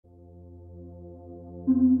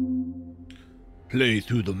Play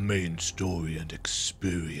through the main story and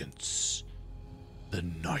experience the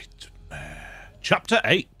nightmare. Chapter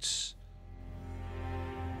 8.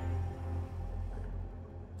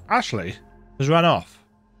 Ashley has run off.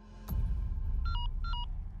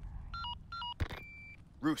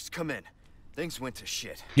 Roost, come in. Things went to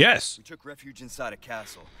shit. Yes. We took refuge inside a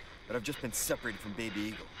castle, but I've just been separated from Baby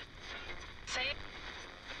Eagle. Say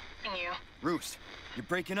you. Roost, you're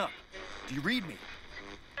breaking up. Do you read me?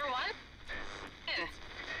 Or what?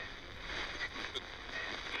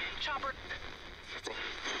 Chopper.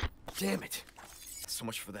 Damn it. So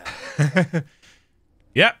much for that.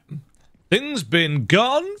 Yep. Things been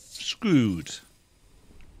gone screwed.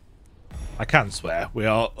 I can swear. We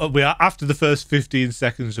are after the first 15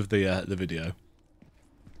 seconds of the video.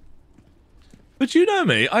 But you know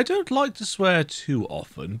me, I don't like to swear too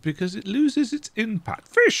often because it loses its impact.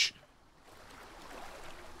 Fish!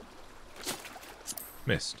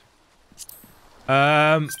 Missed.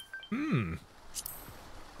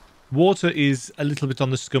 Water is a little bit on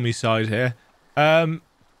the scummy side here.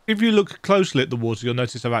 If you look closely at the water, you'll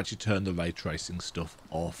notice I've actually turned the ray tracing stuff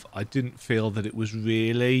off. I didn't feel that it was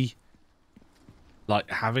really like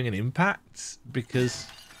having an impact because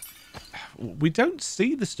we don't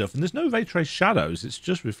see the stuff and there's no ray trace shadows, it's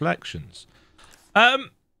just reflections.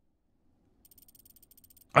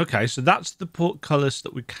 Okay, so that's the portcullis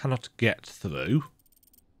that we cannot get through.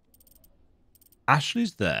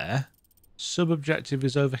 Ashley's there. Sub-objective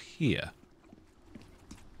is over here.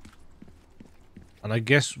 And I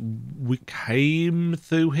guess we came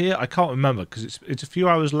through here. I can't remember because it's a few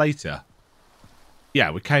hours later.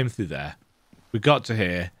 Yeah, we came through there. We got to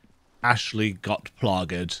here. Ashley got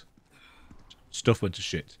plagued. Stuff went to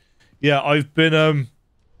shit. Yeah, I've been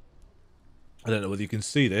I don't know whether you can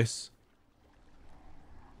see this.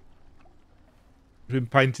 I've been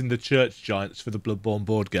painting the church giants for the Bloodborne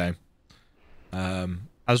board game.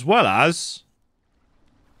 As well as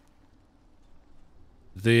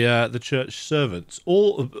the church servants,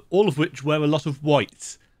 all of which wear a lot of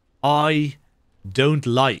white. I don't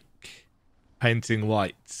like painting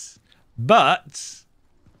white, but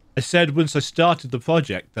I said once I started the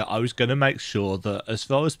project that I was going to make sure that as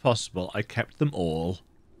far as possible I kept them all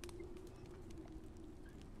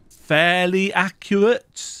fairly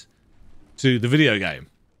accurate to the video game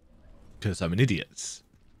because I'm an idiot.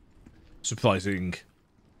 Surprising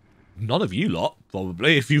none of you lot,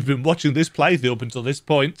 probably, if you've been watching this playthrough up until this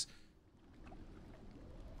point.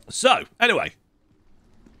 So, anyway.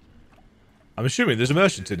 I'm assuming there's a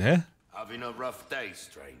merchant in here. Having a rough day,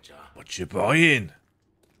 stranger. What you buying?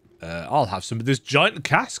 I'll have some of this giant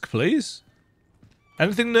cask, please.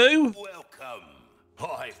 Anything new? Welcome.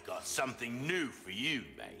 I've got something new for you,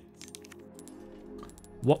 mate.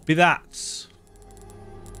 What be that?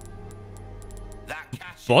 That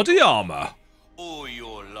cash Body armor. all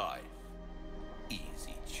your life.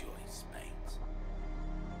 Easy choice, mate.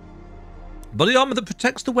 Body armor that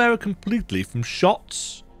protects the wearer completely from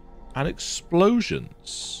shots and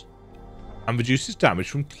explosions. And reduces damage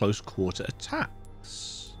from close quarter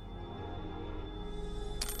attacks.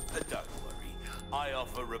 Don't worry, I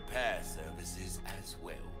offer repair services as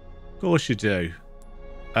well. Of course you do.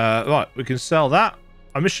 Right, we can sell that.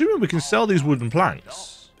 I'm assuming we can sell these wooden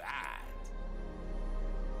planks. Not bad.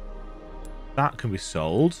 That can be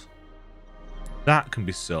sold. That can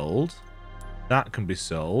be sold. That can be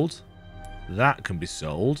sold. That can be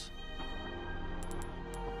sold.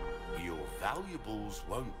 Your valuables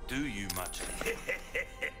won't do you much.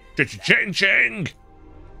 Ching-ching!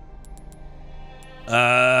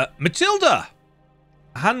 Matilda!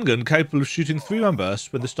 A handgun capable of shooting 3-man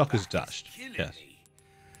bursts when the stock is attached. Yes.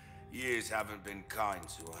 Years haven't been kind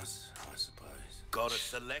to us, I suppose. Got a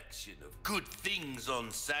selection of good things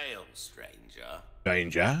on sale, stranger.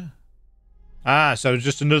 Stranger? Ah, so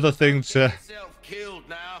just another thing to... Yourself killed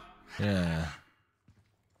now. Yeah.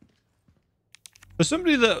 For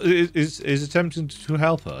somebody that is attempting to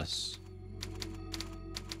help us...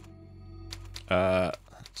 let's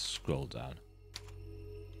scroll down.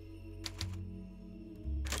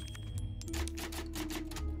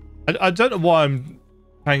 I don't know why I'm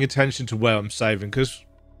paying attention to where I'm saving, because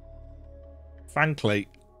frankly,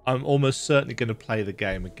 I'm almost certainly going to play the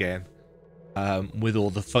game again with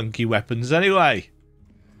all the funky weapons anyway,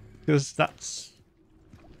 because that's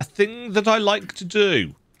a thing that I like to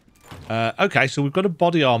do. Okay, so we've got a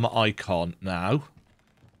body armor icon now.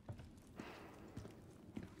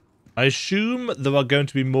 I assume there are going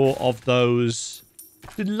to be more of those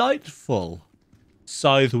delightful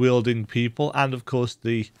scythe-wielding people, and of course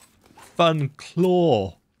the fun claw.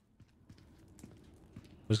 I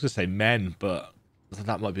was going to say men, but I thought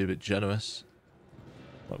that might be a bit generous.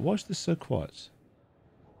 Like, why is this so quiet?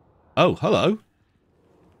 Oh, hello.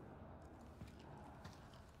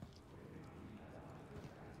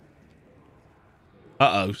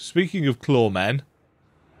 Uh-oh. Speaking of clawmen.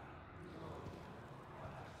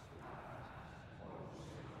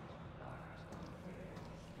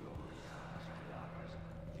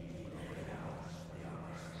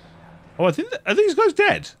 Oh, I think this guy's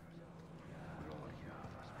dead.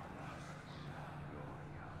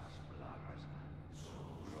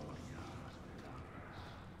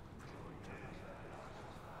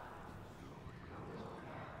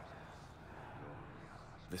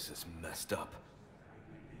 This is messed up.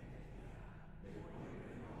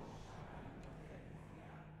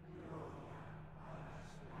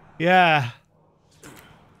 Yeah.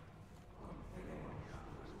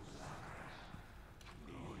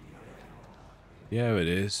 Yeah, it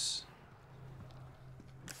is.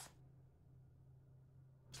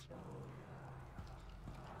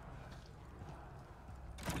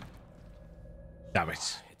 Damn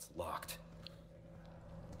it. It's locked.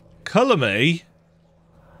 Colour me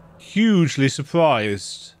hugely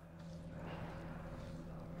surprised.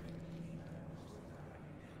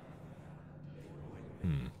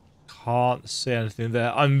 Can't see anything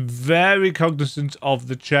there. I'm very cognizant of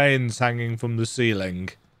the chains hanging from the ceiling.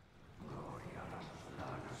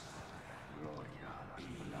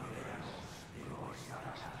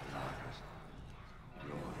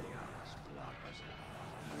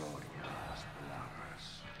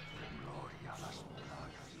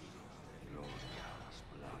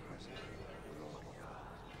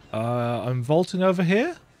 I'm vaulting over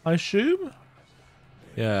here, I assume?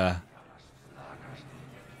 Yeah.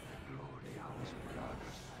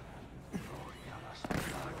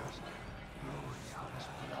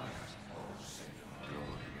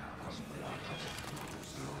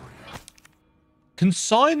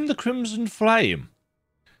 Consign the crimson flame.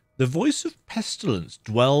 The voice of pestilence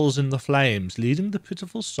dwells in the flames, leading the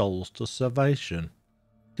pitiful souls to salvation.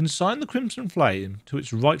 Consign the crimson flame to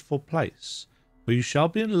its rightful place, where you shall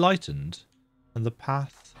be enlightened and the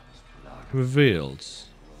path revealed.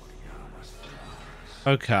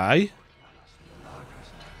 Okay.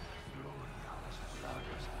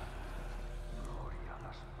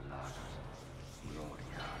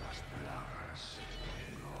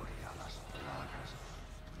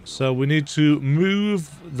 So we need to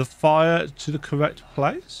move the fire to the correct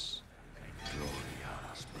place.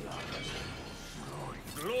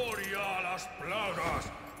 Gloria a las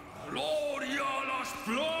plagas! Gloria a las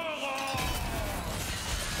plagas!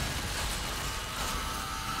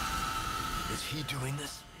 Is he doing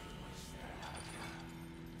this?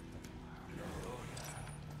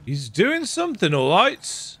 He's doing something, all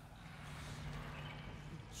right.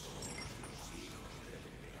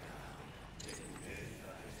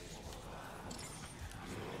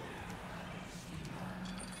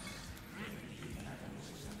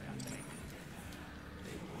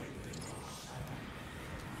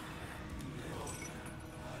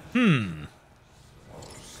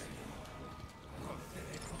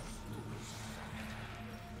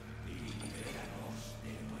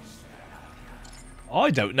 I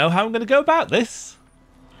don't know how I'm going to go about this.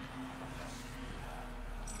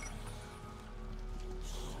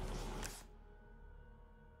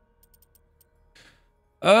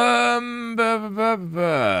 There's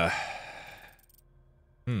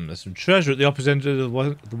some treasure at the opposite end of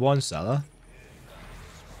the wine cellar.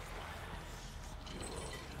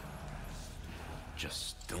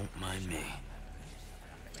 Just don't mind me.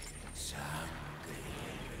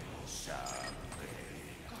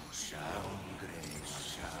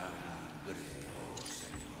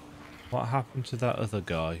 What happened to that other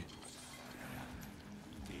guy?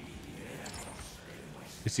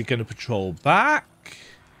 Is he going to patrol back?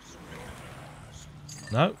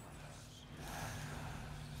 No.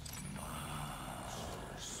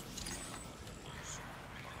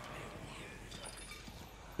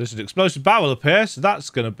 There's an explosive barrel up here, so that's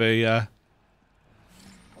going to be...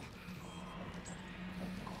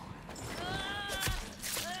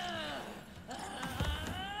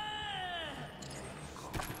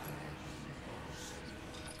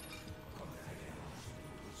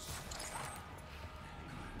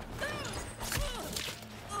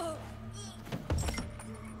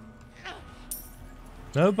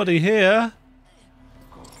 Nobody here.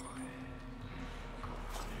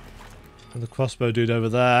 And the crossbow dude over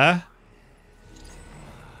there.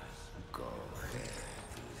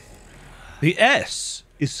 The S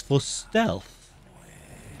is for stealth.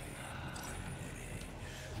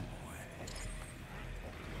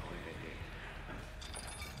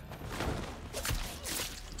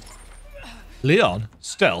 Leon,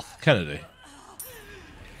 stealth, Kennedy.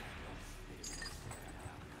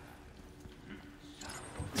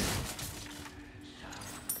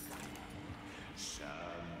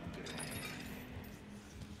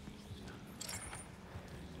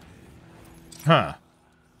 Huh.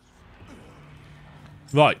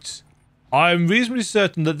 Right. I'm reasonably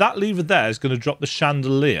certain that that lever there is going to drop the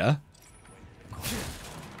chandelier.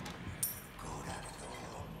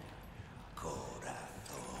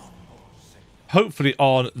 Hopefully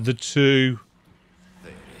on the two...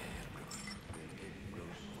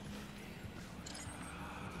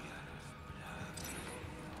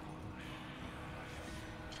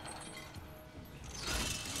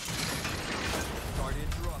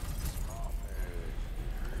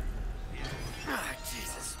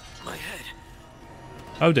 Jesus, my head.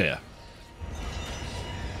 Oh dear.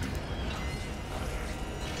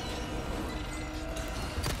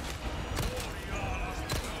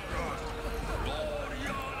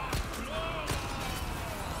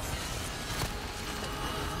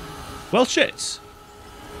 Well, shit.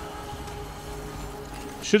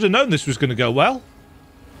 Should have known this was going to go well.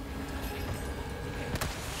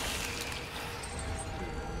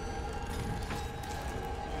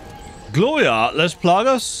 Gloria, let's plug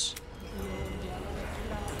us.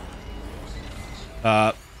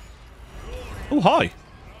 Oh, hi.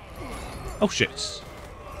 Oh, shit.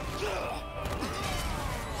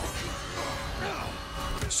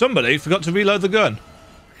 Somebody forgot to reload the gun. What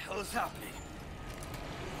the hell is happening?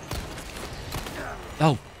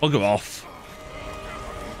 Oh, bugger off.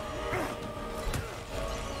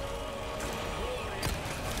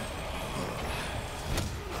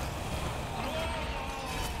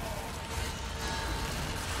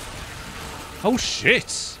 Oh,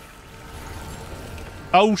 shit.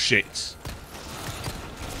 Oh, shit.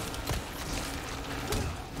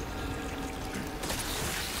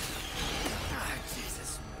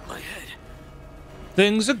 Jesus, my head.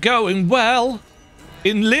 Things are going well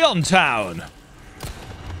in Leontown.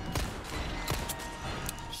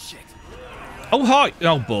 Shit. Oh, hi.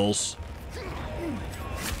 Oh, balls.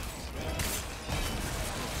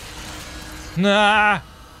 Nah.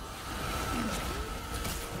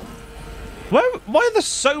 Why are there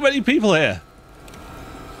so many people here?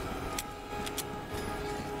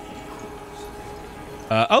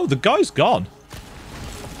 Oh, the guy's gone.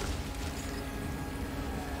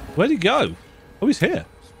 Where'd he go? Oh, he's here.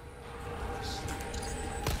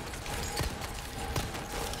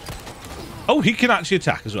 Oh, he can actually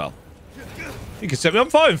attack as well. He can set me on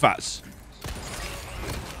fire, in fact.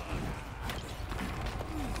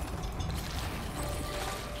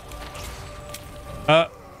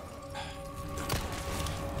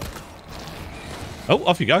 Oh,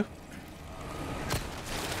 off you go.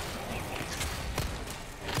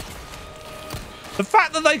 The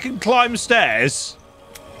fact that they can climb stairs.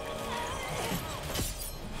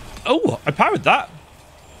 Oh, I powered that.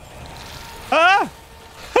 Ah!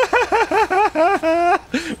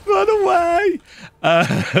 Run away!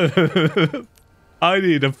 I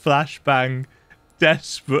need a flashbang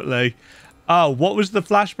desperately. Oh, what was the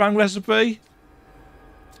flashbang recipe?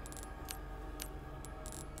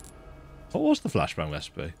 What was the flashbang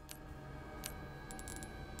recipe?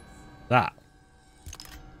 That.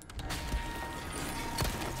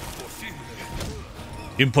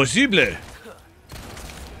 Impossible.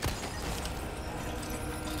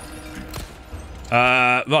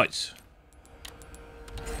 Right.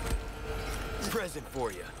 Present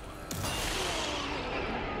for you.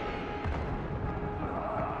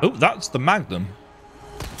 Oh, that's the Magnum.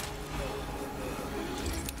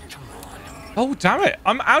 Oh, damn it.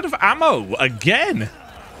 I'm out of ammo again.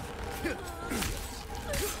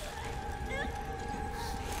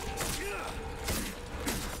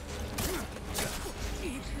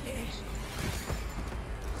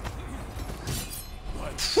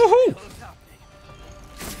 Woohoo!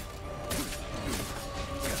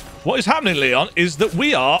 What is happening, Leon, is that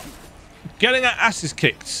we are getting our asses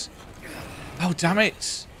kicked. Oh, damn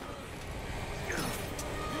it.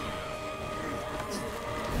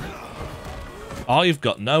 I've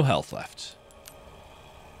got no health left.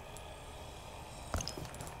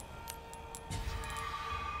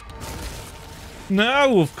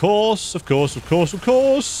 No, of course, of course, of course, of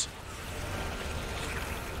course.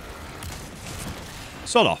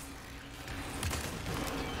 Sod off.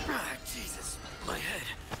 Jesus, my head.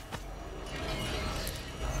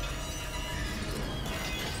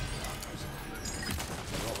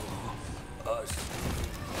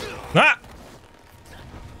 Ah!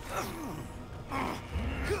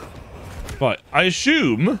 Right, I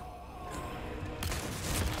assume...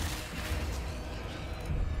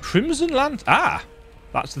 Crimson Land... Ah!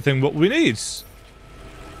 That's the thing what we need.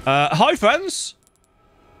 Hi, friends!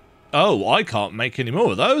 Oh, I can't make any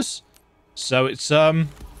more of those. So it's, Sorry.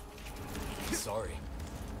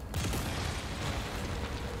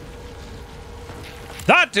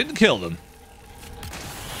 That didn't kill them.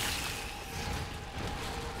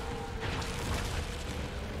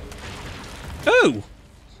 Are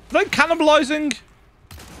they cannibalizing?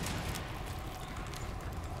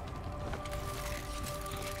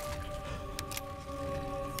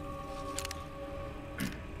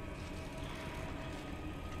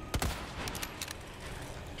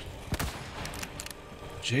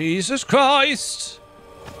 Jesus Christ!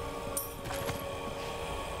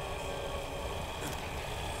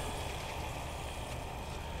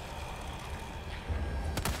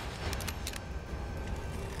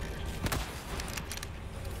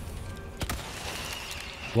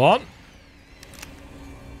 What?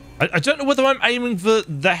 I don't know whether I'm aiming for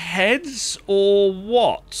the heads or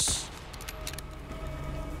what.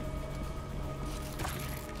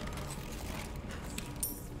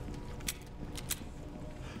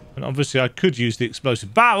 And obviously I could use the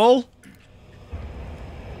explosive barrel.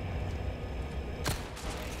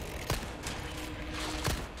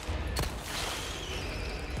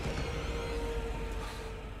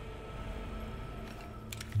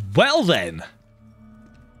 Well then.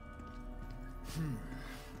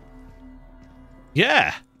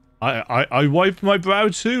 Yeah. I wiped my brow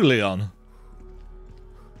too, Leon.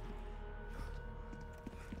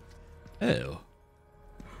 Ew.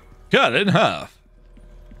 Cut it in half.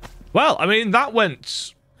 Well, I mean, that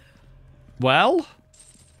went well.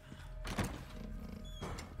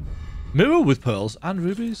 Mirror with pearls and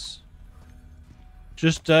rubies.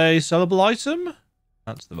 Just a sellable item?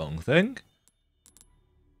 That's the wrong thing.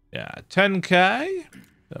 Yeah, 10k.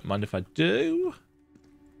 Don't mind if I do.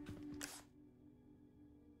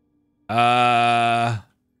 Did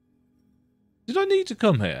I need to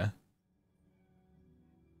come here?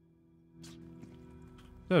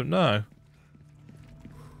 Don't know.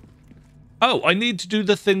 Oh, I need to do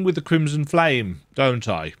the thing with the crimson flame, don't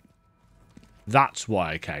I? That's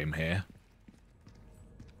why I came here.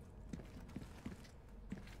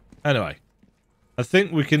 Anyway, I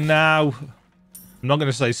think we can now, I'm not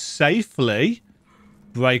going to say safely,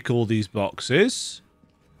 break all these boxes.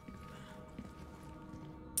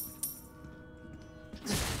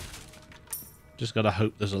 Just got to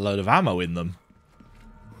hope there's a load of ammo in them.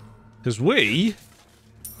 Because we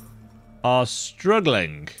are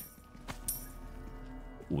struggling.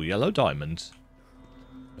 Ooh, yellow diamond.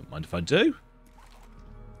 Don't mind if I do.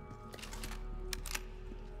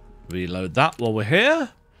 Reload that while we're here.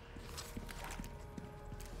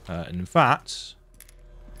 And in fact,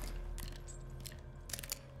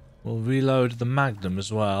 we'll reload the magnum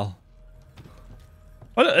as well.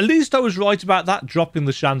 Well, at least I was right about that dropping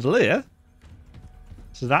the chandelier.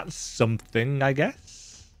 So that's something, I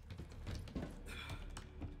guess.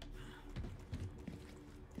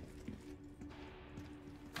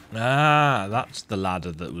 Ah, that's the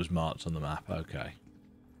ladder that was marked on the map. Okay.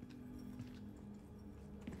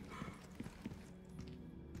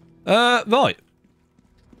 Right.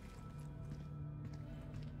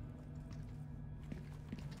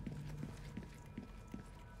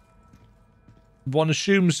 One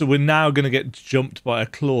assumes that we're now going to get jumped by a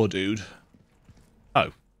claw dude.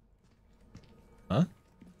 Oh. Huh?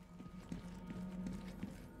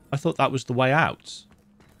 I thought that was the way out.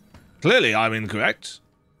 Clearly, I'm incorrect.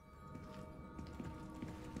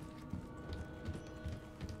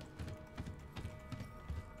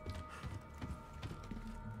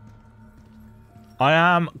 I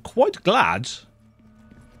am quite glad.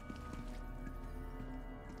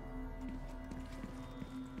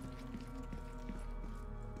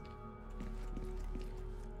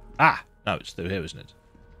 Ah, no, it's through here, isn't it?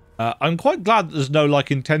 I'm quite glad that there's no,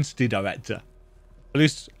 like, intensity director. At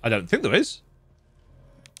least, I don't think there is.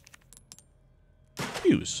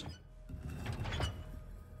 Fuse.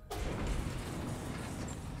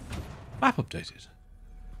 Map updated.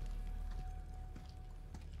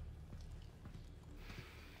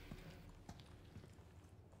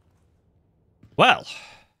 Well.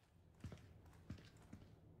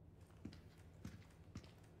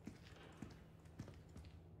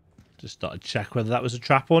 Just thought I'd check whether that was a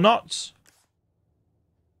trap or not.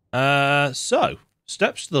 So,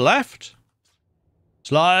 steps to the left.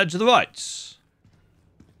 Slide to the right.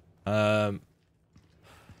 No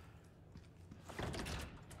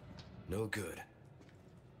good.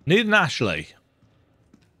 Need an Ashley.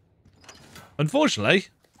 Unfortunately,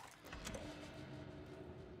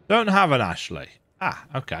 don't have an Ashley. Ah,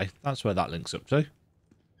 okay. That's where that links up to.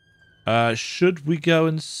 Should we go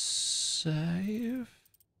and save?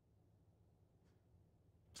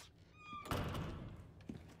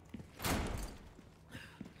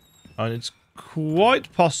 And it's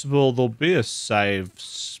quite possible there'll be a save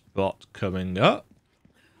spot coming up.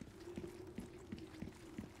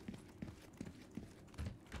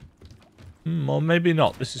 Or maybe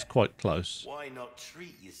not. This is quite close. Why not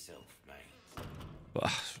treat yourself, mate?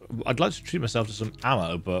 I'd like to treat myself to some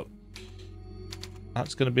ammo, but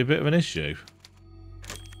that's going to be a bit of an issue.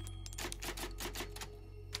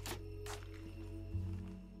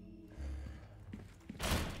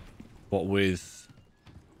 What with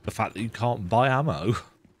the fact that you can't buy ammo?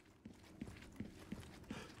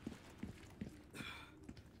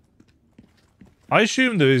 I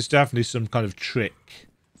assume there is definitely some kind of trick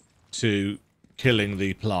to killing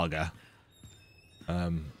the Plaga.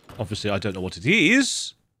 Obviously, I don't know what it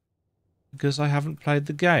is, because I haven't played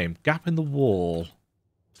the game. Gap in the wall.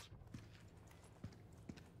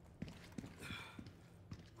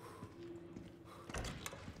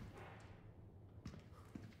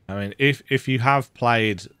 I mean, if you have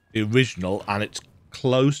played the original and it's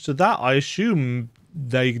close to that, I assume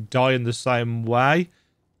they die in the same way.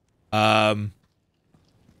 A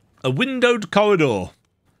windowed corridor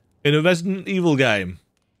in a Resident Evil game.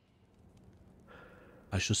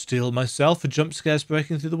 I shall steel myself for jump scares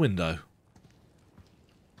breaking through the window.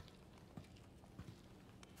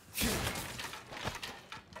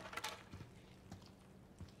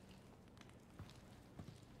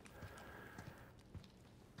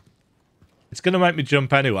 It's going to make me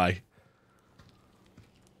jump anyway.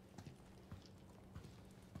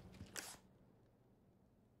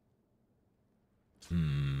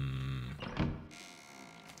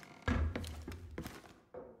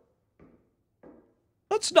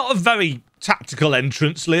 That's not a very tactical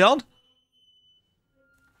entrance, Leon.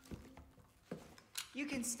 You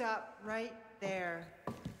can stop right there,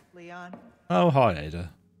 Leon. Oh, hi,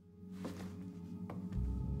 Ada.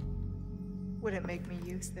 Wouldn't make me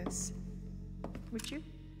use this, would you?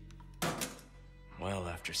 Well,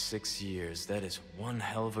 after 6 years, that is one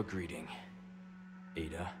hell of a greeting,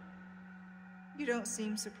 Ada. You don't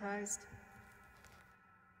seem surprised.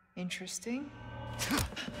 Interesting.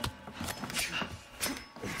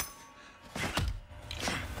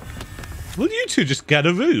 Will you two just get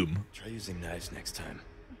a room? Try using knives next time.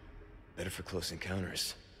 Better for close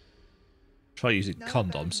encounters. Try using Not a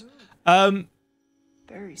condoms. bad move.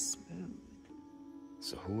 Very smooth.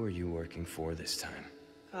 So who are you working for this time?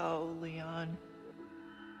 Oh, Leon.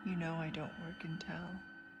 You know I don't work in town.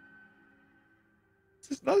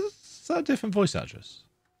 That's a different voice actress.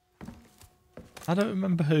 I don't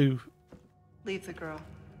remember who. Leave the girl.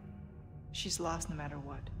 She's lost no matter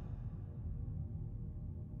what.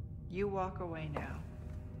 You walk away now,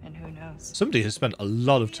 and who knows? Somebody has spent a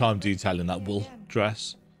lot of time detailing that wool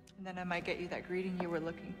dress. And then I might get you that greeting you were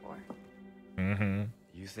looking for. Mm-hmm.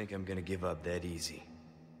 You think I'm gonna give up that easy?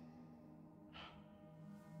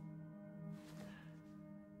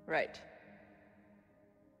 Right.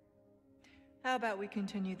 How about we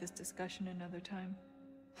continue this discussion another time?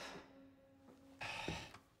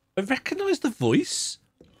 I recognise the voice.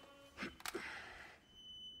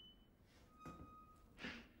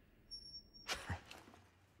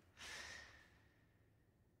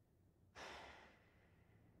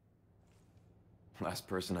 Last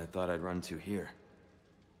person I thought I'd run to here.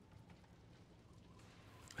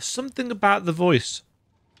 Something about the voice.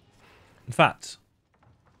 In fact,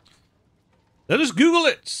 let us Google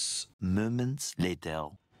it. Moments later.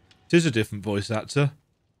 It is a different voice actor.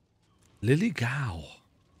 Lily Gao.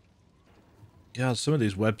 God, some of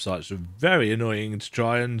these websites are very annoying to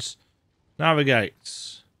try and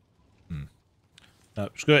navigate. No,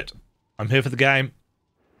 screw it. I'm here for the game.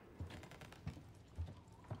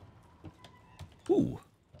 Ooh.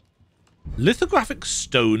 Lithographic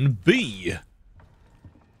stone B.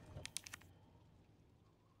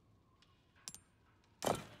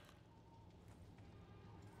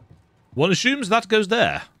 One assumes that goes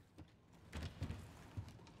there.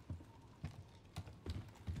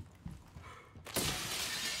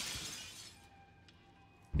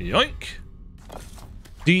 Yoink.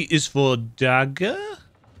 D is for dagger.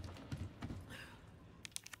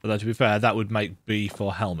 Although, to be fair, that would make B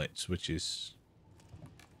for helmet, which is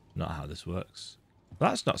not how this works.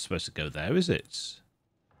 That's not supposed to go there, is it?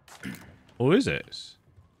 Or is it?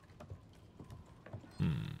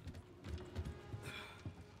 An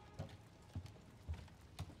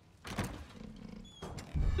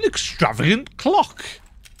extravagant clock.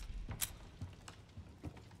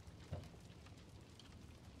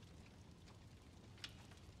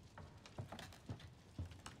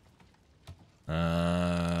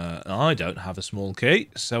 I don't have a small key,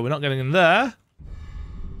 so we're not getting in there.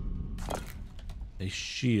 A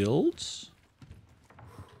shield.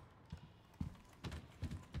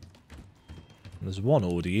 There's one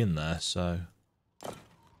already in there, so...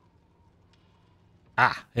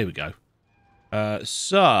 Ah, here we go.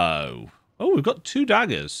 So... Oh, we've got 2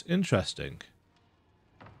 daggers. Interesting.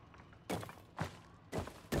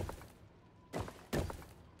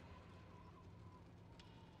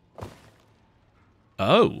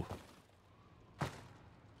 Oh.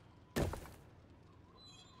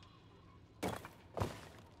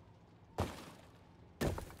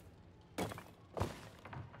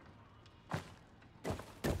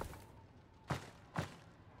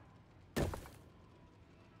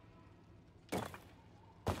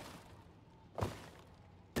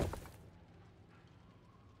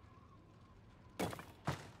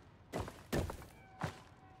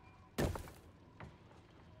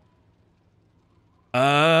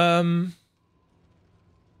 Um.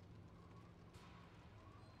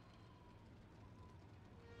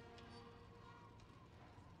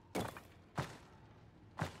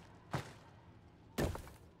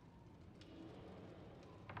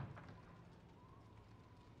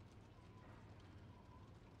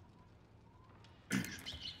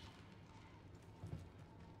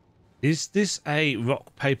 Is this a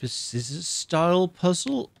rock, paper, scissors style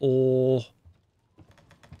puzzle, or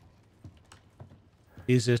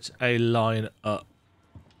is it a line up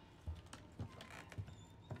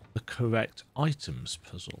the correct items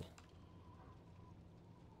puzzle?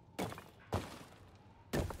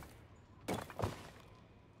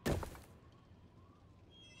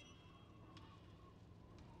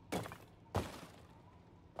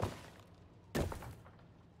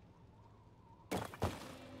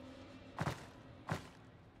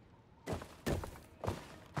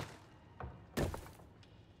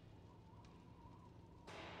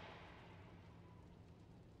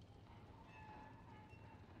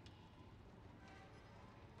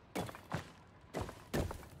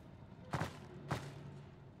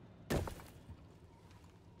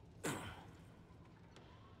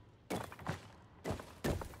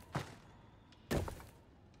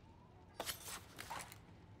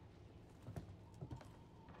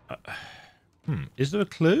 Is there a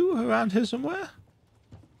clue around here somewhere?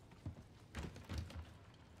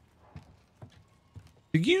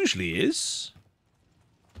 There usually is.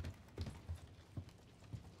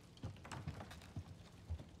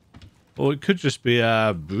 Or it could just be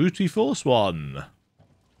a brute force one.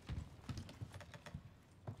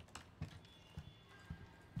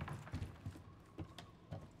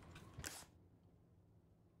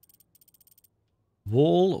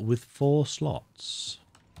 Wall with 4 slots.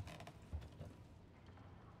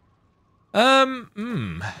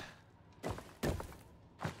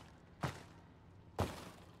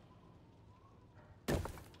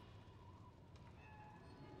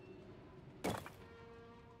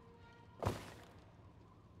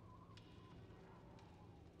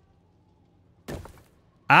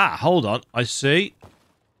 Ah, hold on. I see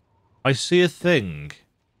a thing.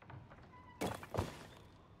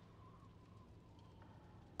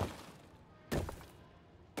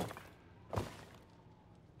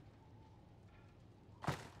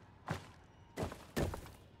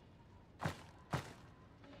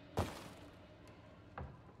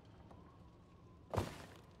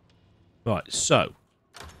 Right, so.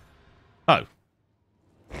 Oh.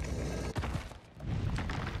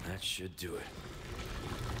 That should do it.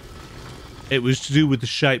 It was to do with the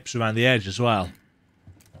shapes around the edge as well.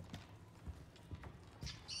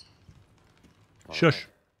 Shush. Right.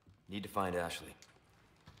 Need to find Ashley.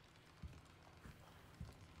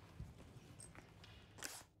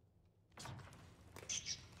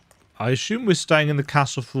 I assume we're staying in the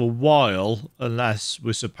castle for a while, unless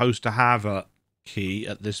we're supposed to have a key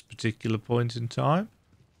at this particular point in time.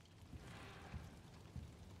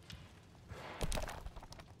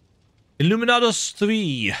 Illuminatus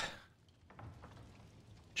 3.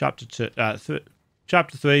 Chapter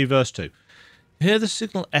 3, verse 2. Hear the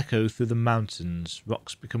signal echo through the mountains.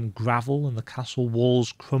 Rocks become gravel and the castle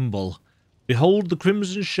walls crumble. Behold the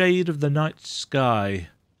crimson shade of the night sky.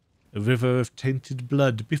 A river of tainted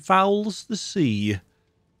blood befouls the sea.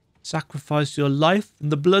 Sacrifice your life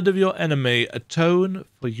and the blood of your enemy. Atone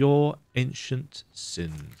for your ancient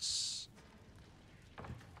sins.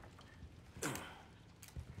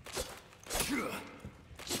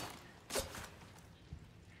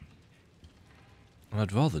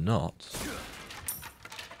 I'd rather not.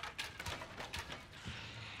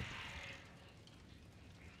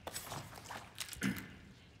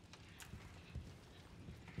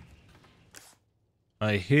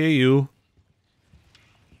 I hear you.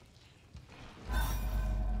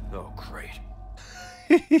 Oh, great.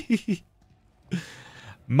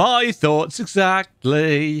 My thoughts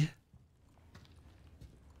exactly.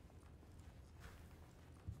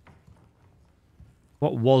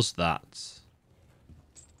 What was that?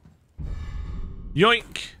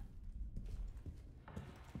 Yoink!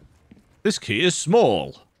 This key is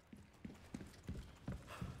small.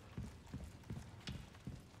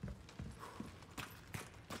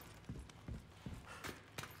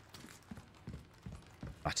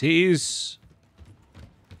 it is.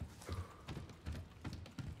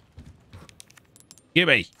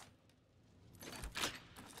 Gimme.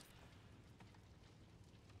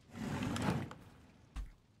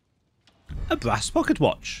 A brass pocket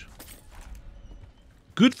watch.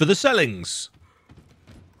 Good for the sellings.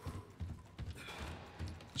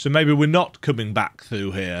 So maybe we're not coming back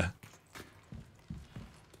through here.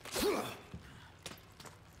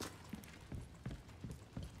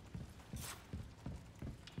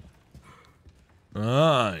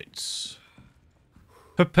 Right.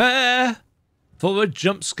 Prepare for a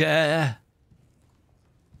jump scare.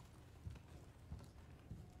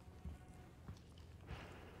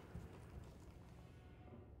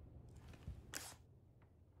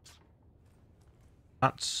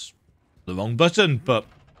 That's the wrong button, but...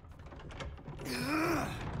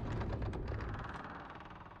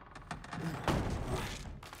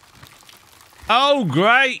 Oh,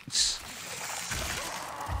 great!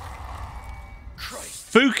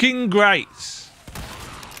 Fucking great!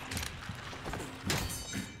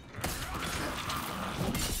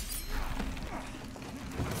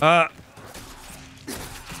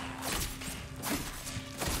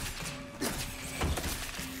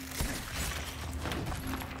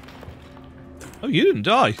 Oh, you didn't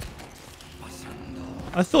die.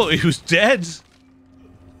 I thought he was dead.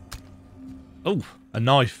 Oh, a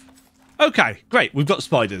knife. Okay, great. We've got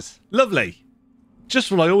spiders. Lovely.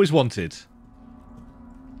 Just what I always wanted.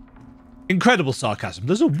 Incredible sarcasm.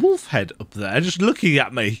 There's a wolf head up there just looking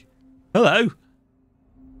at me. Hello.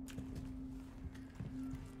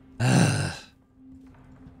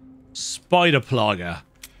 Spider plaga.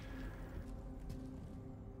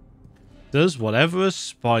 Does whatever a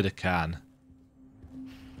spider can.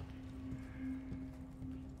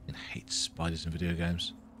 I hate spiders in video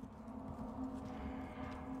games.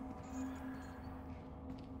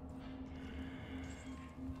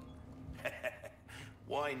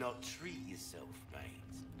 Why not treat yourself, mate?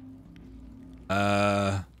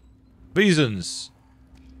 Reasons.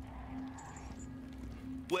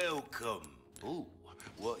 Welcome. Ooh,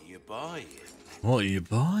 what are you buying? What are you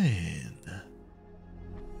buying?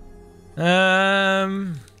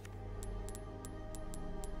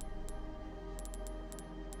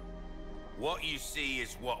 What you see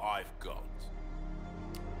is what I've got.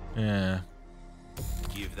 Yeah.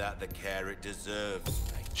 Give that the care it deserves,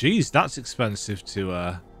 mate. Jeez, that's expensive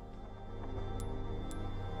to,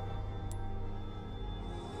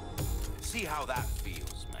 See how that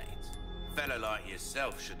feels, mate. A fella like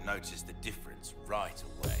yourself should notice the difference right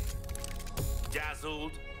away.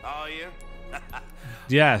 Dazzled, are you?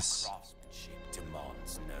 Yes. Craftsmanship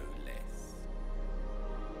demands no less.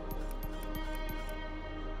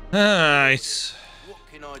 Alright. What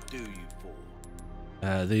can I do you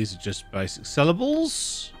for? These are just basic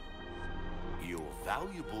sellables. Your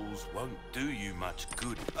valuables won't do you much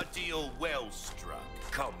good. A deal well struck.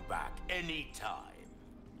 Come back anytime.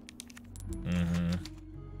 Mm-hmm.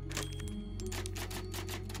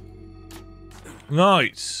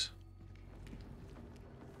 Right.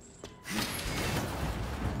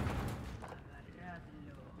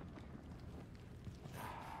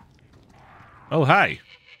 Oh, hey.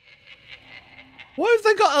 Why have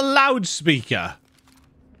they got a loudspeaker?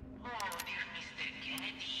 Oh, dear Mr.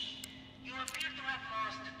 Kennedy. You appear to have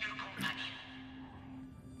lost your companion.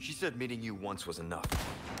 She said meeting you once was enough.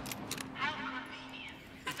 How convenient.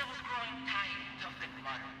 As I was growing tired of the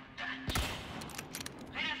modern Dutch.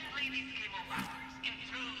 Let us play this game of ours in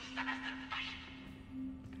true Salazar fashion.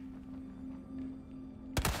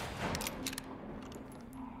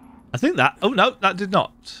 I think that... Oh, no, that did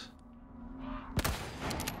not.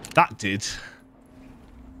 That did.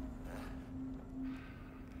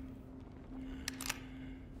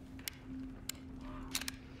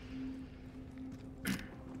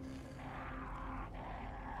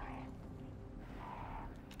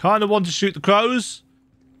 Kind of want to shoot the crows.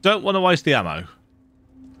 Don't want to waste the ammo.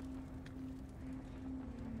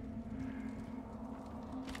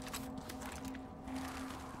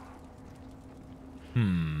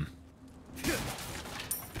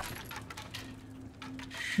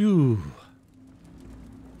 Phew.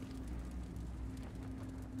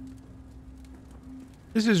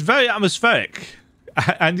 This is very atmospheric.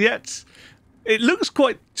 And yet, it looks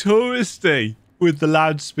quite touristy with the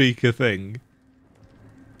loudspeaker thing.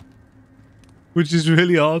 Which is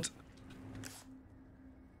really odd.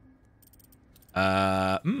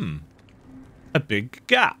 A big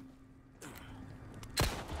gap.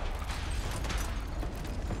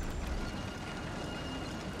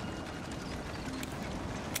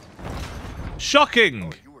 Shocking.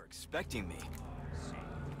 Oh, you were expecting me.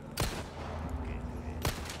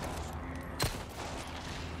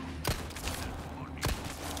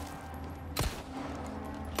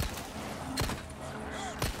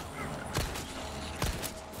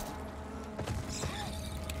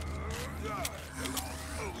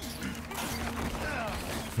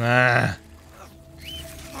 Ah.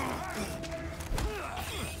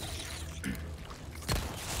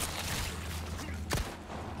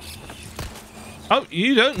 Oh,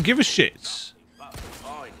 you don't give a shit.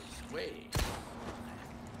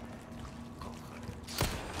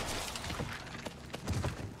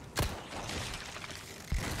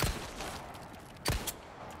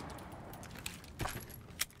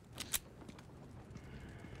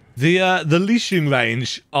 The leashing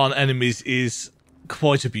range on enemies is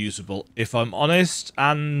quite abusable, if I'm honest,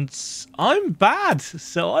 and I'm bad,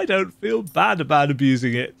 so I don't feel bad about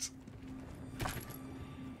abusing it.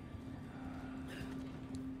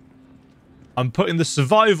 I'm putting the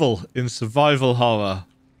survival in survival horror.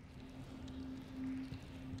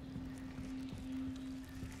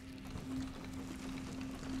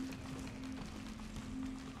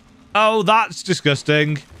 Oh, that's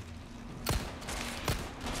disgusting.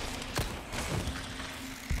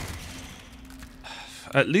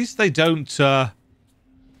 At least they don't, At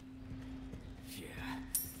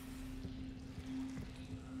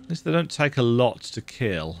least they don't take a lot to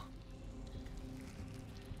kill.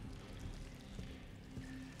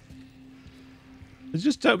 They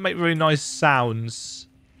just don't make very nice sounds.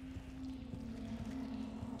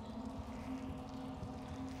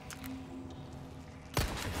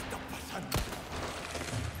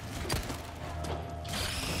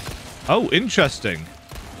 Oh, interesting.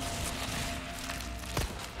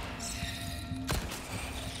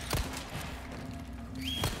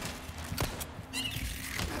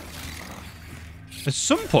 At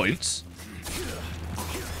some points,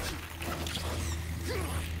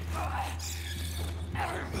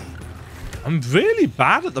 I'm really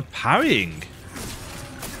bad at the parrying.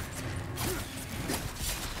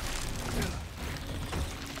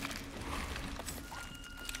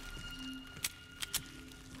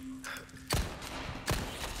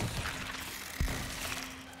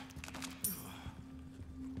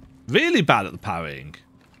 Really bad at the parrying.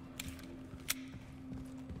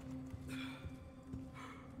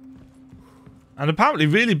 And apparently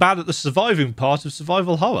really bad at the surviving part of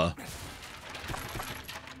survival horror.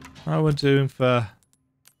 How we're doing for...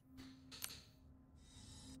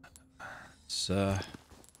 Sir.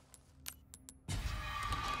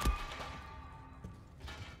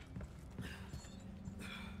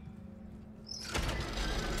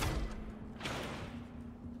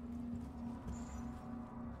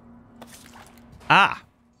 Ah!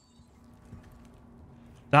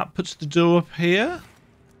 That puts the door up here?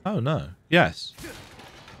 Oh no. Yes.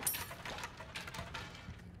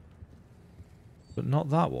 But not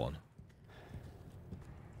that one.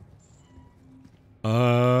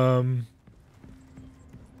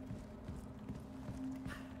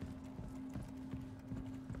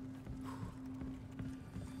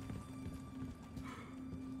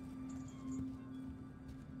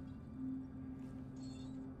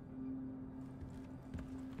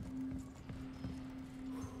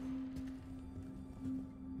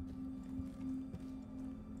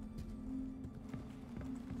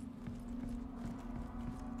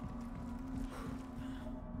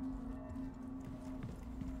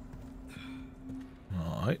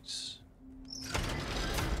 Right.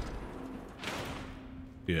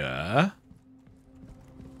 Yeah.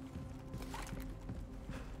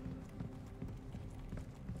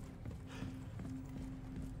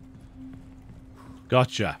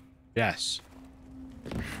 Gotcha. Yes.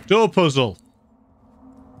 Door puzzle.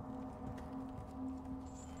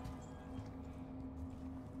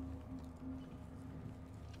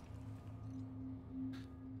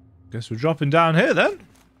 Guess we're dropping down here then.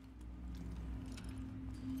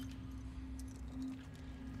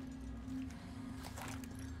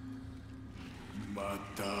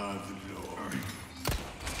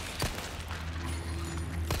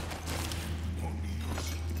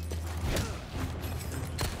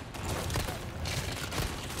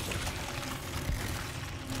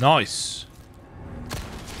 Nice.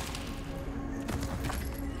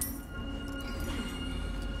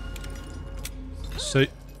 So...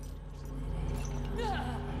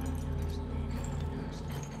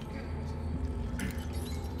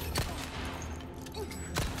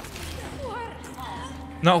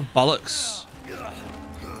 No, bollocks.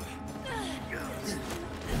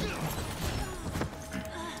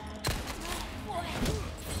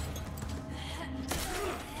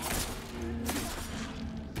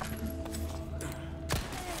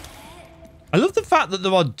 I love the fact that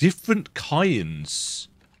there are different kinds.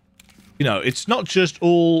 You know, it's not just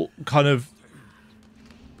all kind of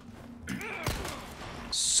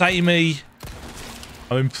samey.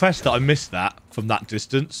 I'm impressed that I missed that from that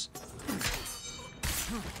distance.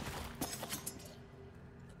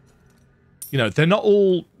 You know, they're not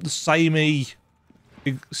all the samey,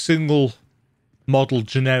 single model,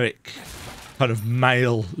 generic kind of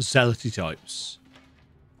male zealoty types.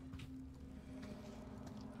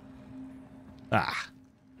 Ah.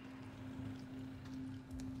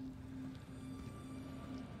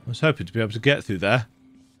 I was hoping to be able to get through there.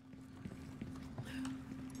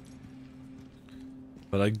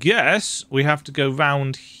 But I guess we have to go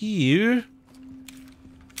round here.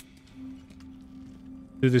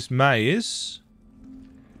 Through this maze.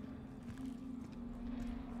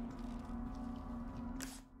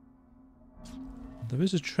 There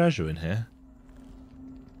is a treasure in here.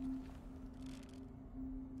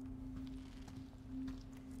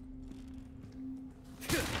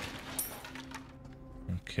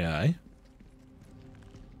 Okay.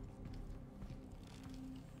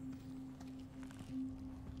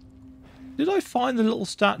 Did I find the little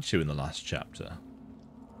statue in the last chapter?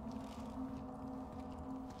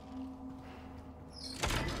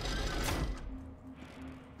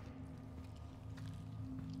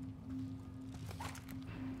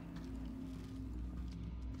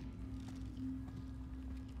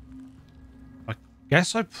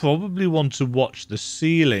 Guess I probably want to watch the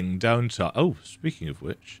ceiling, don't I? Oh, speaking of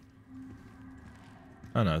which.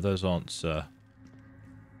 Oh no, those aren't...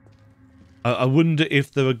 I wonder if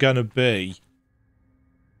there are going to be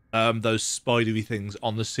those spidery things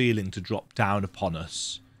on the ceiling to drop down upon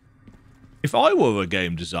us. If I were a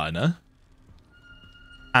game designer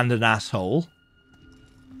and an asshole,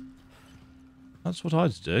 that's what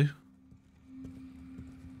I'd do.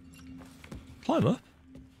 Climb up.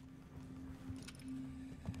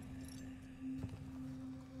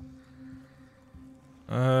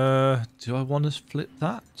 Do I want to flip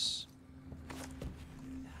that?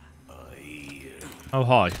 Oh,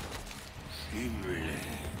 hi.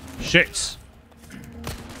 Shit!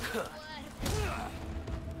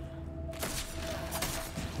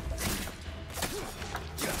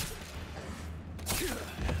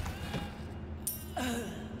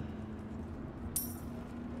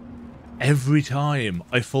 Every time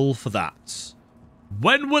I fall for that.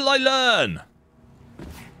 When will I learn?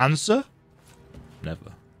 Answer?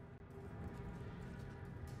 Never.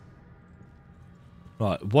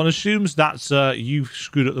 Right, one assumes that's you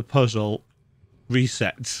screwed up the puzzle.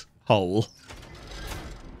 Reset hole.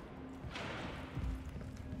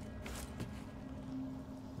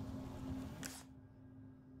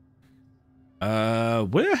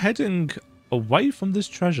 We're heading away from this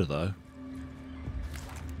treasure though.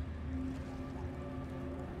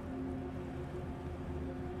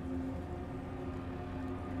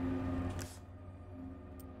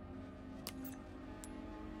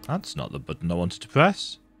 That's not the button I wanted to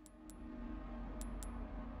press.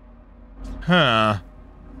 Huh.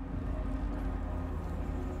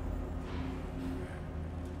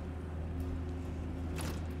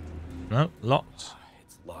 No, locked.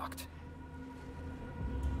 It's locked.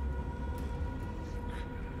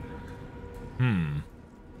 Hmm.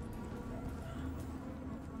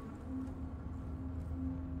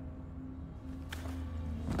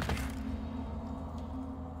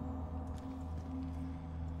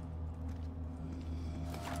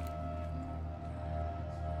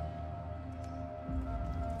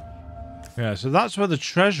 Yeah, so that's where the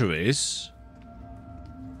treasure is.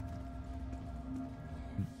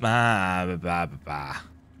 And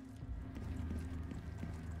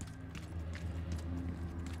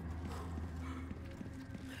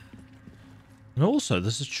also,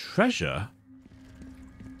 there's a treasure.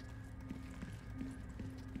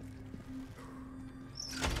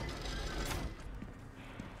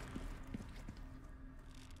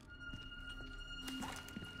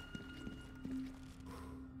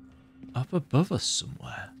 Up above us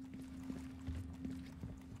somewhere.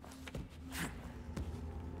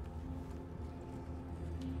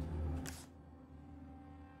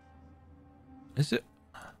 Is it?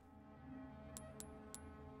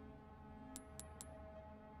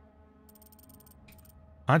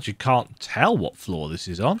 I actually can't tell what floor this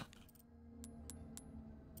is on.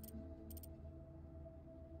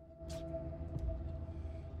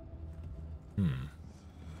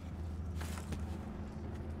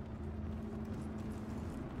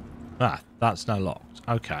 Ah, that's now locked.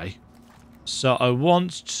 Okay. So I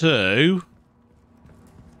want to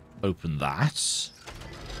open that.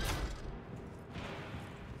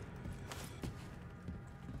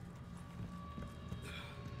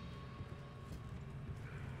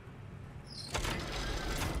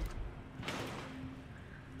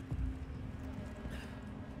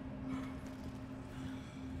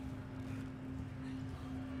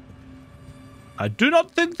 I do not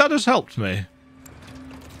think that has helped me.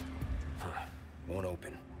 Won't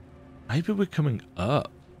open. Maybe we're coming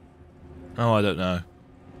up. Oh, I don't know.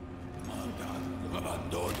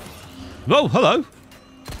 Whoa, hello.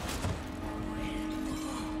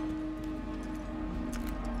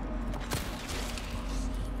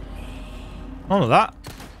 None of that.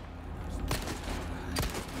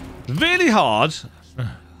 Really hard.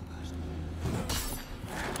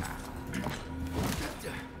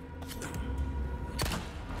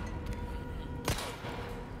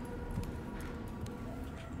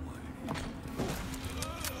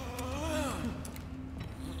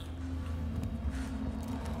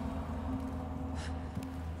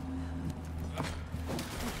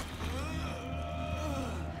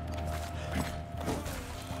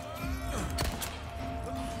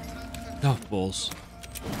 Oh, balls.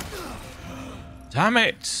 Damn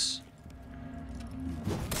it!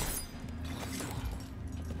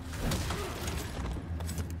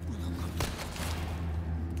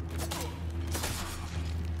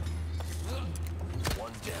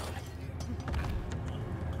 One down.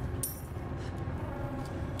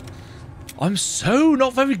 I'm so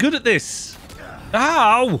not very good at this.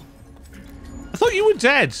 Ow! I thought you were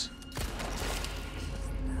dead.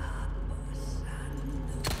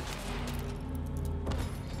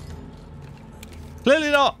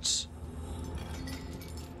 Clearly not.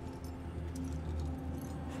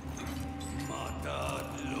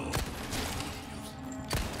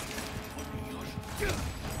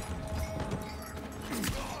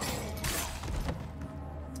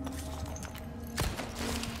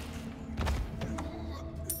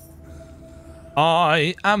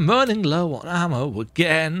 I am running low on ammo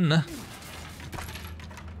again.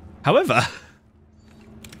 However,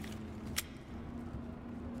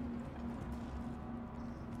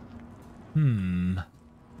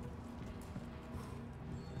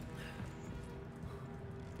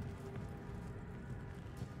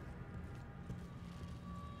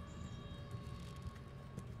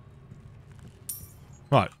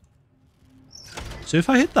 right. So if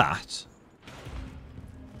I hit that,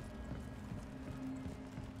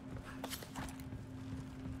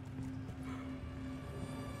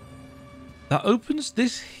 that opens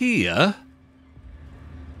this here,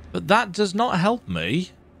 but that does not help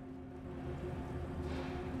me.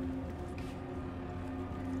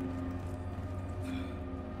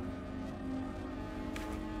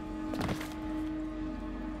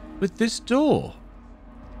 With this door.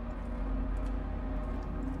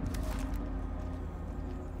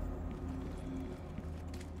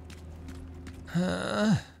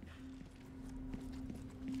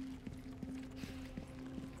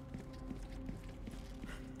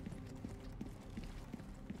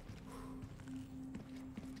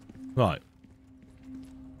 Right.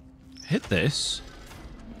 Hit this.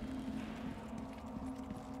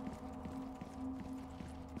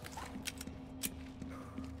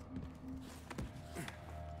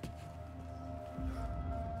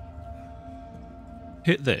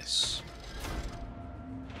 Hit this.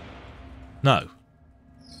 No.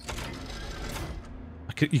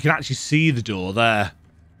 You can actually see the door there.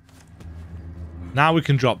 Now we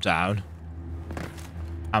can drop down.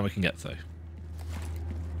 And we can get through.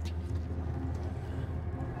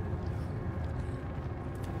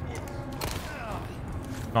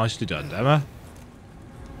 Nicely done, Dema.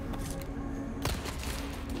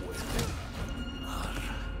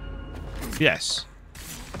 Yes.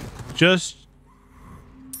 Just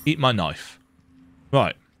eat my knife.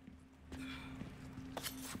 Right.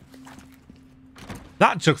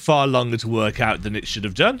 That took far longer to work out than it should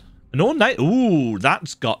have done. An ornate... Ooh,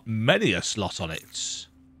 that's got many a slot on it.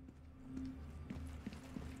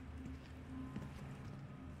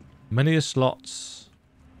 Many a slots.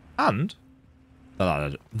 And...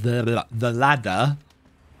 The ladder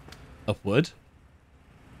upward.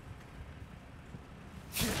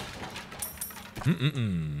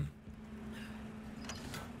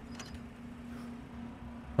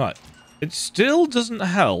 Right. It still doesn't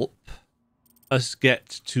help us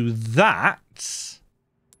get to that.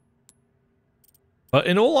 But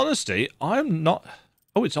in all honesty, I'm not...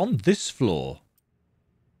 Oh, it's on this floor.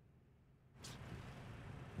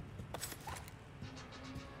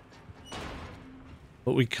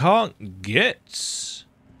 But we can't get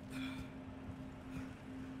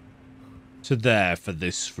to there for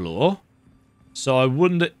this floor. So I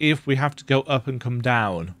wonder if we have to go up and come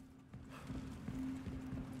down.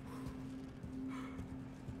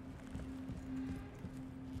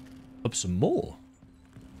 Up some more.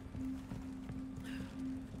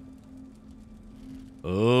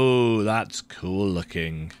 Oh, that's cool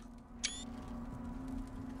looking.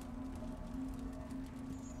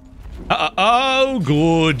 Oh,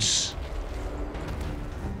 good.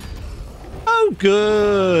 Oh,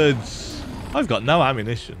 good. I've got no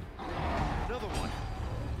ammunition. Another one.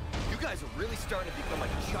 You guys are really starting to become a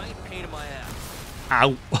giant pain in my ass.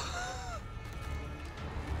 Ow.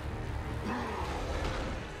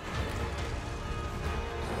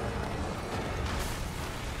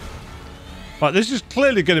 Right, this is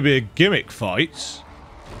clearly going to be a gimmick fight.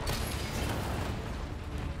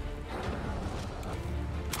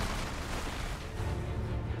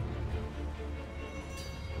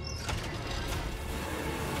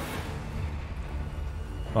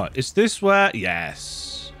 Right, is this where...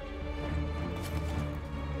 Yes.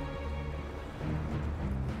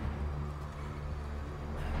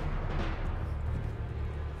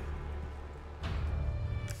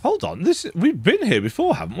 Hold on, we've been here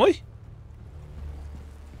before, haven't we?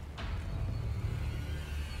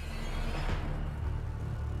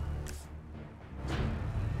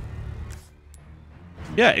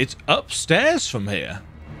 Yeah, it's upstairs from here.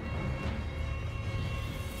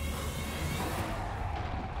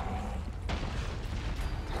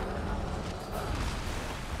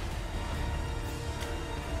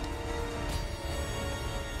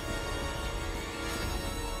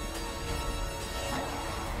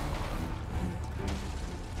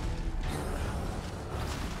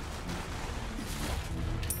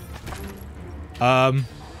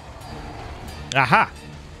 Aha.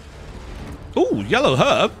 Ooh, yellow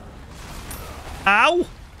herb. Ow.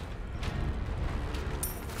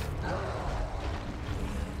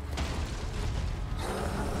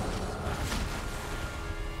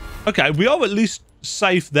 Okay, we are at least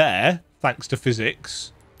safe there, thanks to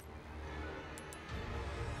physics.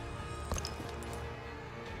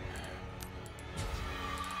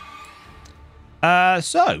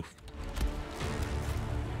 So.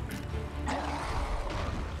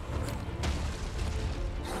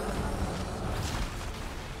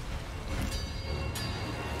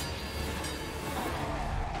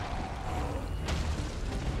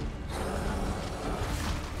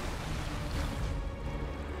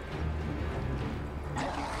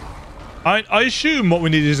 I assume what we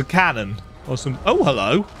need is a cannon or some... Oh,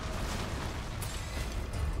 hello.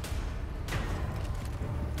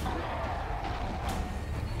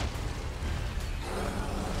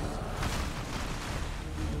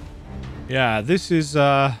 Yeah, this is...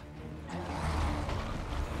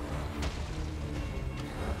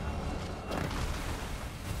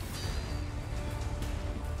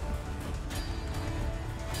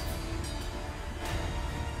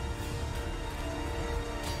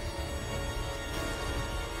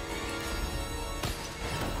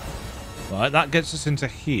 Right, that gets us into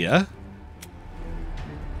here.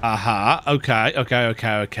 Aha.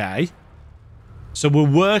 Okay. So we're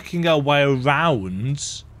working our way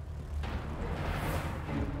around.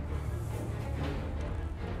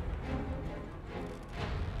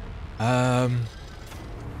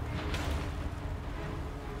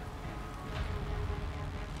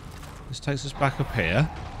 This takes us back up here.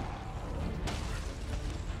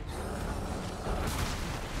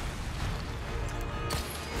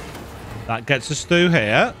 That gets us through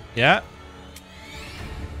here. Yeah.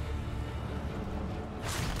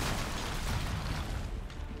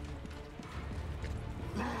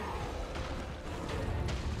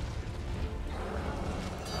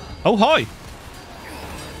 Oh, hi.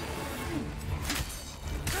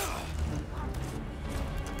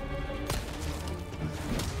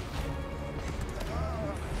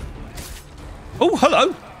 Oh,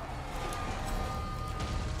 hello.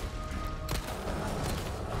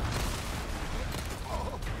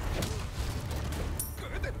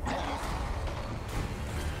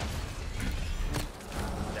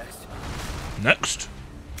 Next.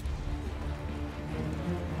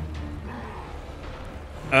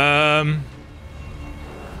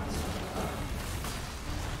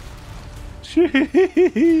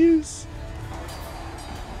 Jeez.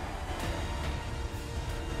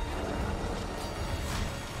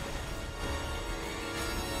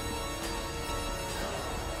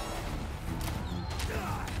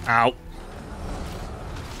 Ow.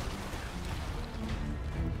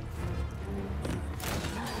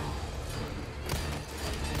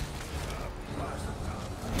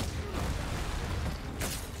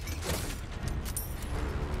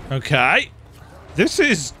 Okay. This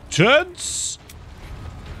is tense.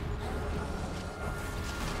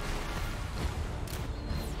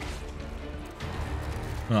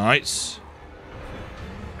 Right.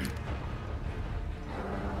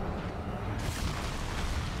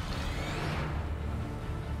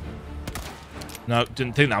 No,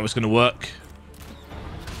 didn't think that was going to work.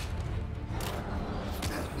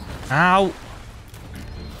 Ow.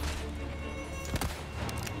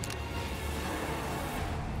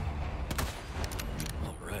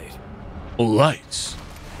 All right.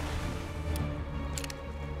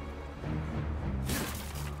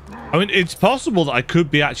 I mean, it's possible that I could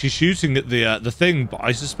be actually shooting at the thing, but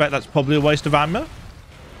I suspect that's probably a waste of ammo.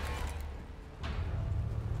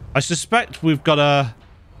 I suspect we've got a...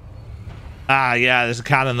 Ah, yeah, there's a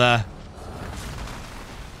cannon there.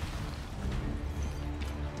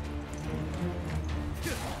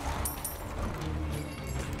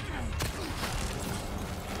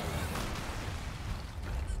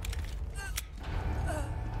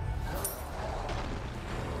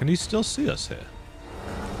 Can he still see us here?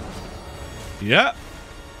 Yeah.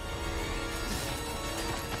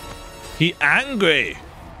 He angry.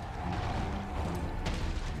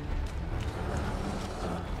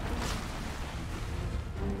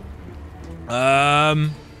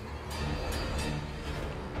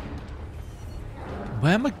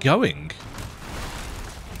 Where am I going?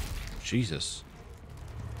 Jesus.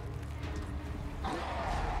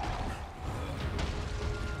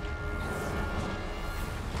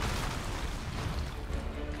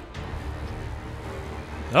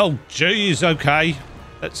 Oh, jeez, okay.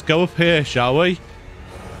 Let's go up here, shall we?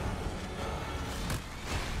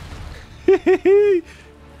 Yes.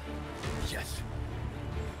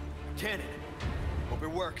 Cannon. Hope it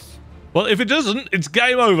works. Well, if it doesn't, it's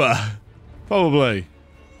game over. Probably.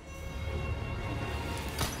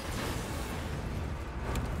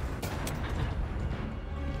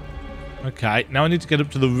 Okay, now I need to get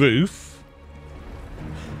up to the roof.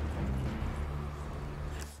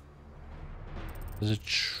 There's a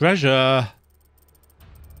treasure.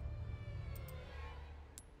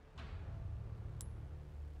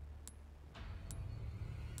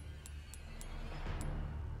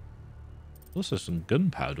 Also some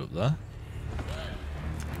gunpowder up there.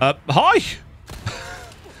 Hi!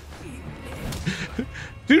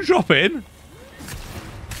 Do drop in.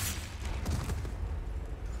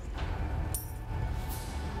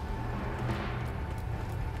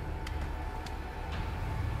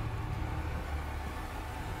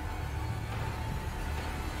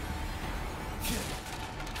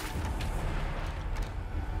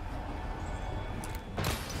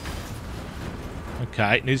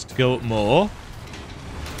 Okay, it needs to go up more.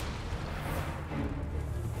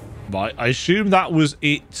 Right, I assume that was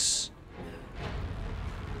its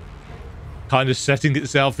kind of setting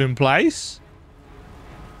itself in place.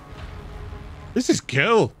 This is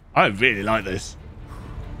cool. I really like this.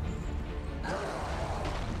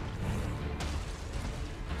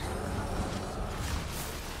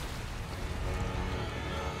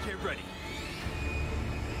 Get ready.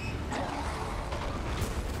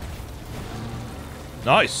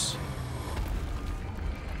 Nice.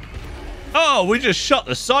 Oh, we just shot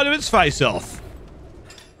the side of its face off.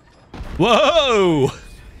 Whoa!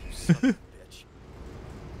 Bitch.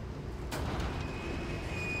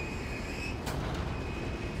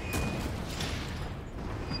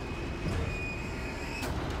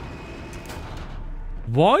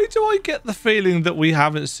 Why do I get the feeling that we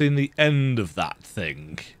haven't seen the end of that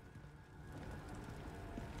thing?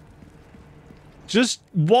 Just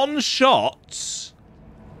one shot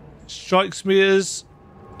strikes me as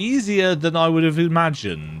easier than I would have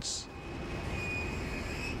imagined.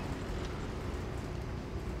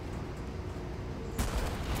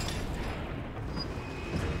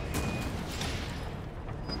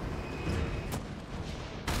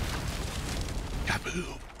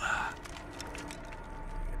 Kaboom.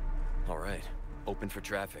 All right. Open for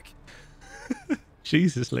traffic.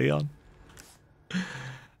 Jesus, Leon.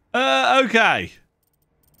 Okay.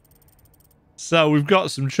 So we've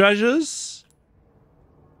got some treasures.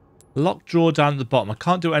 Locked drawer down at the bottom. I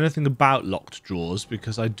can't do anything about locked drawers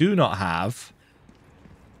because I do not have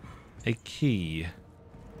a key.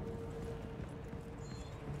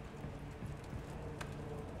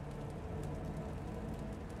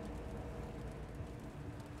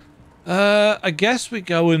 I guess we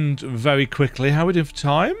go and very quickly. How are we doing for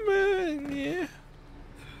time? Yeah.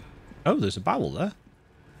 Oh, there's a barrel there.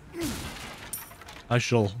 I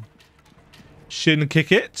shall shin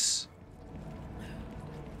kick it.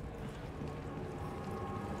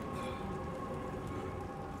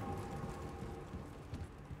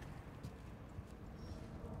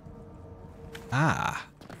 Ah.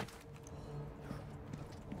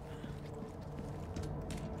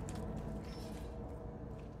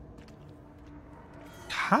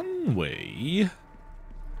 Can we?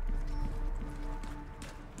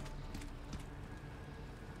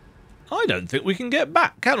 I don't think we can get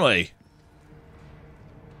back, can we?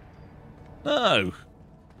 No.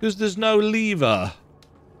 Because there's no lever.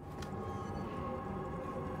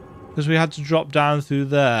 Because we had to drop down through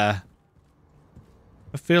there.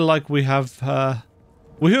 I feel like we have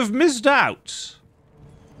We have missed out.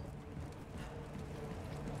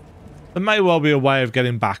 There may well be a way of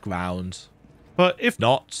getting back round. But if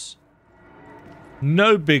not,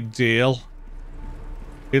 no big deal.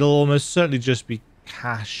 It'll almost certainly just be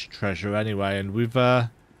cash treasure anyway, and we're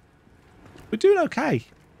doing okay,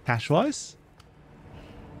 cash-wise.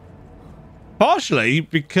 Partially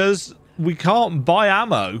because we can't buy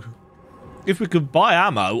ammo. If we could buy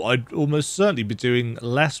ammo, I'd almost certainly be doing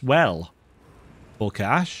less well for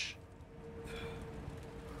cash.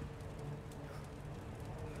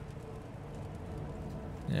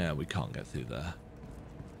 Yeah, we can't get through there.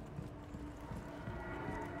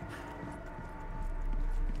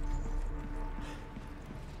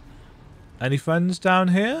 Any friends down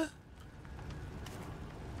here?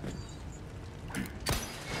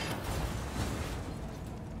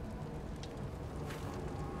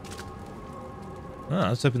 Oh,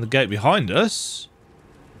 let's open the gate behind us.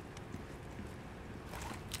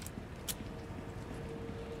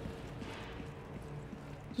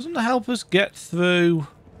 Doesn't it help us get through?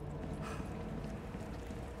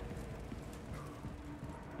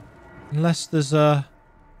 Unless there's a...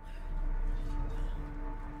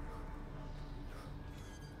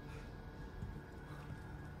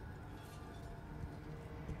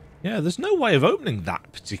 Yeah, there's no way of opening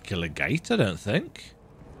that particular gate, I don't think.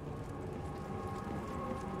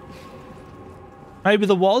 Maybe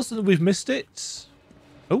there was and we've missed it.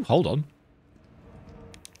 Oh, hold on.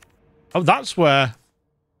 Oh, that's where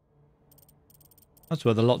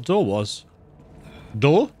the locked door was.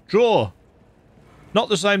 Door? Drawer. Not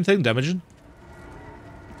the same thing, Demajen.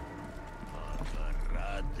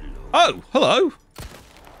 Oh, hello.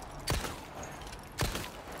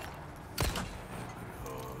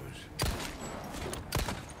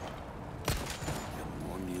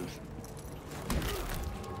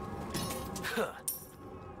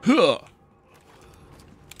 Huh.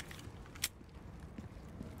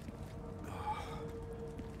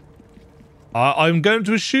 I'm going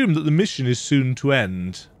to assume that the mission is soon to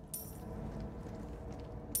end.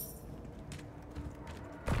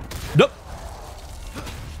 Nope.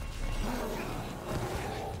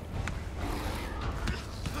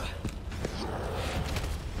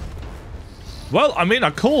 Well, I mean, I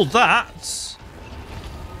called that.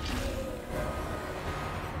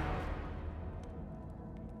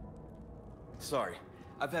 Sorry,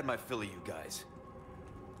 I've had my fill of you guys.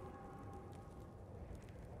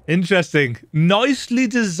 Interesting. Nicely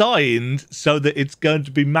designed so that it's going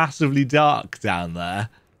to be massively dark down there.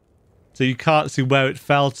 So you can't see where it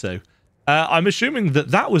fell to. I'm assuming that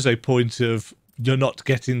that was a point of you're not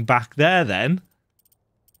getting back there then.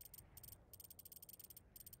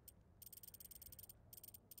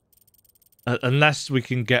 Unless we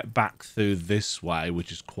can get back through this way,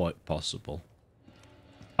 which is quite possible.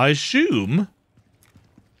 I assume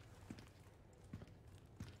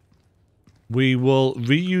we will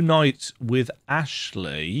reunite with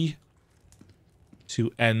Ashley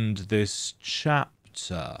to end this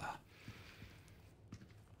chapter.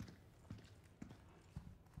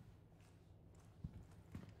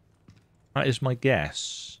 That is my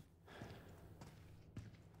guess.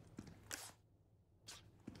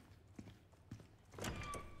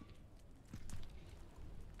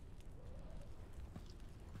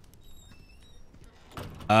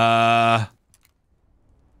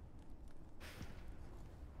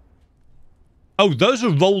 Oh, those are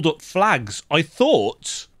rolled up flags. I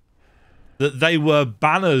thought that they were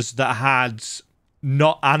banners that had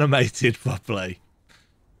not animated properly.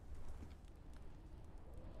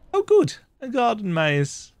 Oh, good. A garden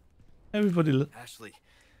maze. Everybody look. Ashley,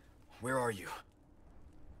 where are you?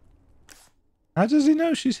 How does he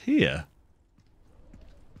know she's here?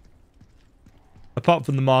 Apart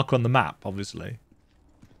from the marker on the map, obviously.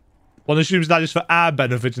 One assumes that is for our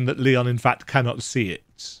benefit and that Leon, in fact, cannot see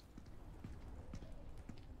it.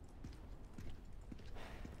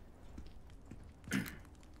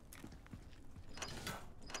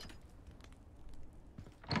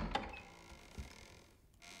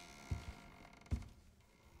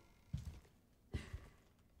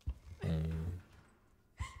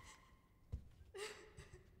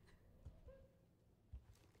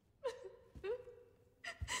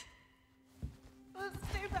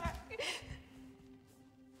 Stay back.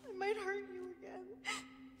 I might hurt you again.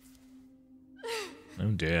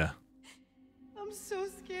 Oh dear. I'm so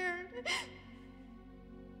scared.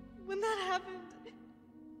 When that happened,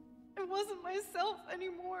 I wasn't myself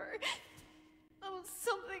anymore. I was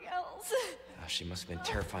something else. Oh, she must have been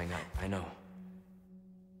terrifying. I know.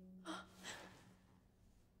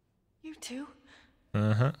 You too?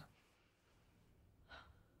 Uh-huh.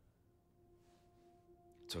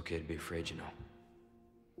 It's okay to be afraid, you know.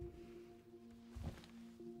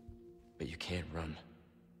 but you can't run.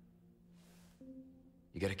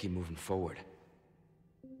 You gotta keep moving forward.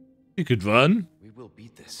 You could run We will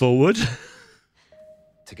beat this. forward.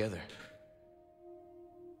 Together.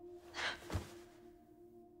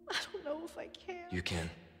 I don't know if I can. You can.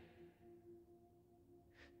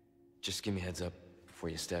 Just give me a heads up before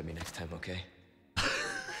you stab me next time, okay?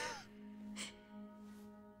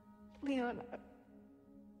 Leon,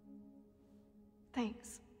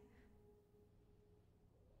 thanks.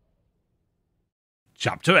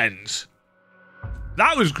 Chapter ends.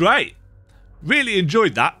 That was great. Really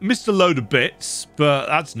enjoyed that. Missed a load of bits, but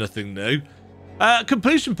that's nothing new.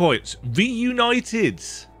 Completion points. Reunited.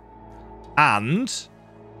 And...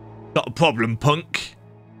 got a problem, punk.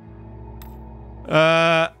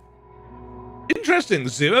 Interesting.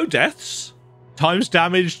 0 deaths. Times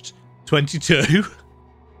damaged 22.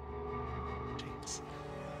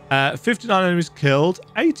 59 enemies killed.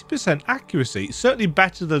 80% accuracy. Certainly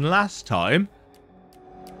better than last time.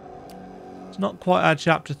 It's not quite our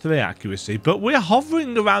Chapter 3 accuracy, but we're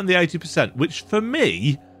hovering around the 80%, which for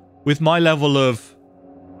me, with my level of...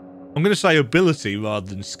 I'm going to say ability rather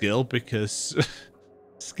than skill, because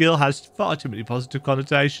skill has far too many positive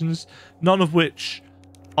connotations, none of which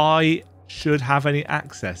I should have any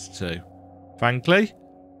access to, frankly.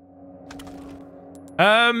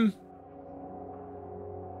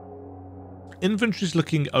 Inventory's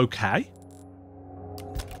looking okay.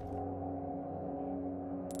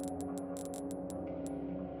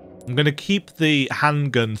 I'm going to keep the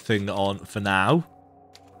handgun thing on for now.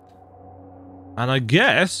 And I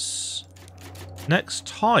guess next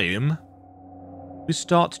time we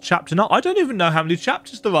start Chapter 9. I don't even know how many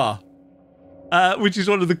chapters there are. Which is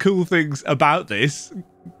one of the cool things about this.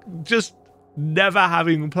 Just never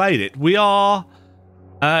having played it. We are...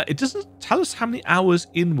 it doesn't tell us how many hours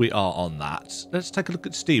in we are on that. Let's take a look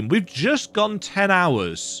at Steam. We've just gone 10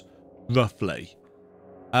 hours, roughly.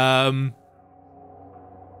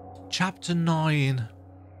 Chapter 9.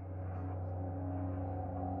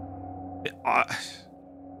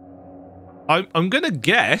 I'm going to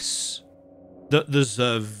guess that there's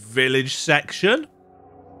a village section.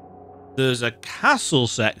 There's a castle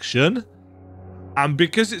section. And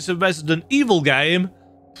because it's a Resident Evil game,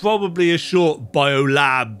 probably a short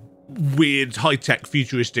biolab, weird, high-tech,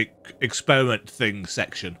 futuristic experiment thing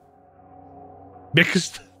section.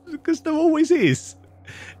 Because there always is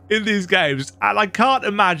in these games. And I can't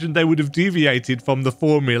imagine they would have deviated from the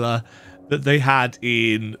formula that they had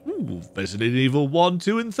in Resident Evil 1,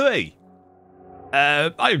 2, and 3.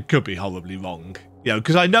 I could be horribly wrong. You know,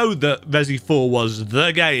 because I know that Resi 4 was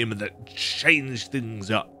the game that changed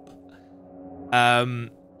things up. But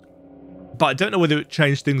I don't know whether it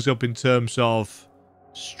changed things up in terms of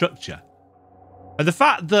structure. And the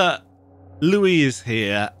fact that Louis is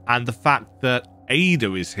here and the fact that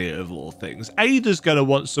Ada is here, of all things. Ada's going to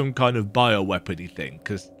want some kind of bioweapon-y thing,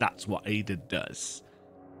 because that's what Ada does.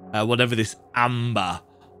 Whatever this amber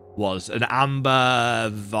was. An amber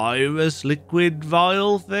virus liquid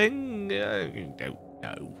vial thing? I don't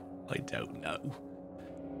know. I don't know.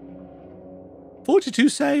 42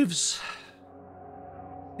 saves.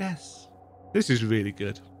 Yes. This is really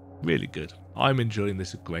good. Really good. I'm enjoying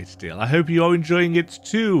this a great deal. I hope you are enjoying it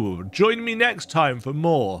too. Join me next time for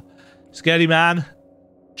more Scaredy Man,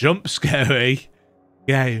 Jump Scary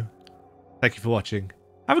game. Thank you for watching.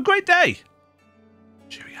 Have a great day.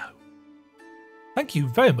 Cheerio. Thank you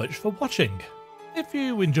very much for watching. If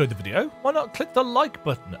you enjoyed the video, why not click the like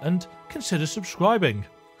button and consider subscribing.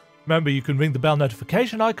 Remember, you can ring the bell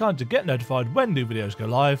notification icon to get notified when new videos go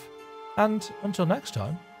live. And until next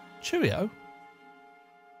time, cheerio.